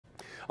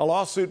A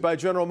lawsuit by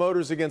General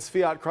Motors against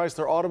Fiat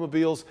Chrysler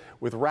Automobiles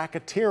with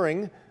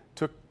racketeering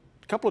took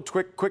a couple of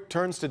quick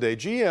turns today.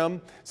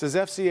 GM says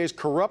FCA's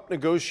corrupt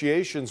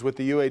negotiations with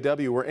the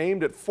UAW were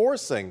aimed at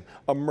forcing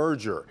a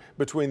merger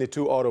between the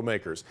two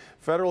automakers.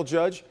 Federal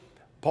Judge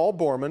Paul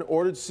Borman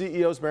ordered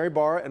CEOs Mary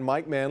Barra and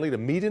Mike Manley to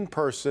meet in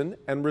person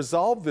and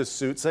resolve this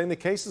suit, saying the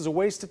case is a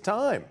waste of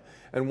time,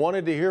 and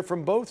wanted to hear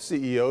from both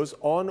CEOs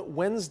on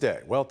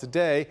Wednesday. Well,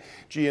 today,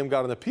 GM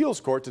got an appeals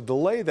court to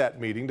delay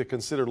that meeting to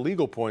consider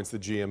legal points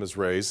that GM has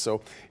raised. So,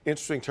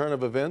 interesting turn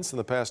of events in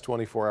the past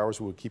 24 hours.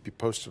 We'll keep you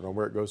posted on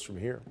where it goes from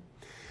here.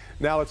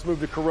 Now let's move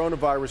to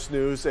coronavirus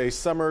news. A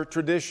summer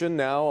tradition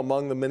now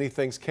among the many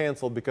things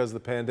canceled because of the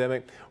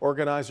pandemic.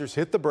 Organizers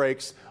hit the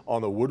brakes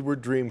on the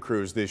Woodward Dream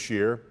Cruise this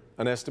year.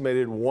 An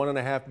estimated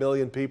 1.5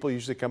 million people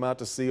usually come out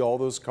to see all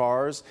those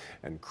cars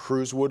and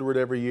cruise Woodward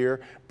every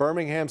year.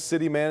 Birmingham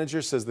city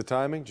manager says the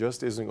timing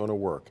just isn't going to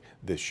work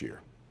this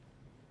year.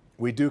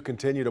 We do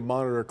continue to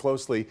monitor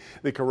closely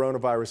the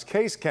coronavirus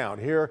case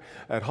count here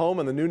at home,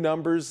 and the new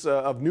numbers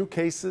of new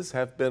cases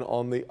have been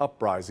on the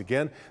uprise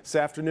again. This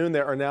afternoon,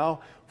 there are now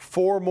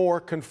 4 more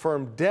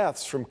confirmed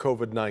deaths from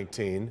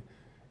COVID-19.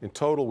 In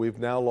total, we've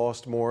now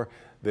lost more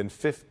than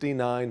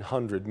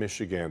 5,900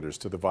 Michiganders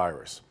to the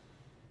virus.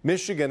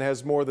 Michigan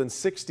has more than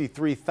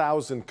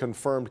 63,000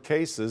 confirmed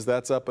cases.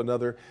 That's up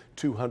another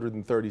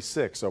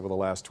 236 over the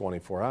last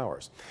 24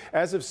 hours.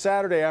 As of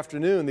Saturday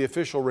afternoon, the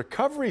official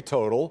recovery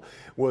total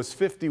was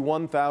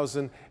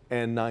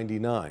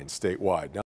 51,099 statewide.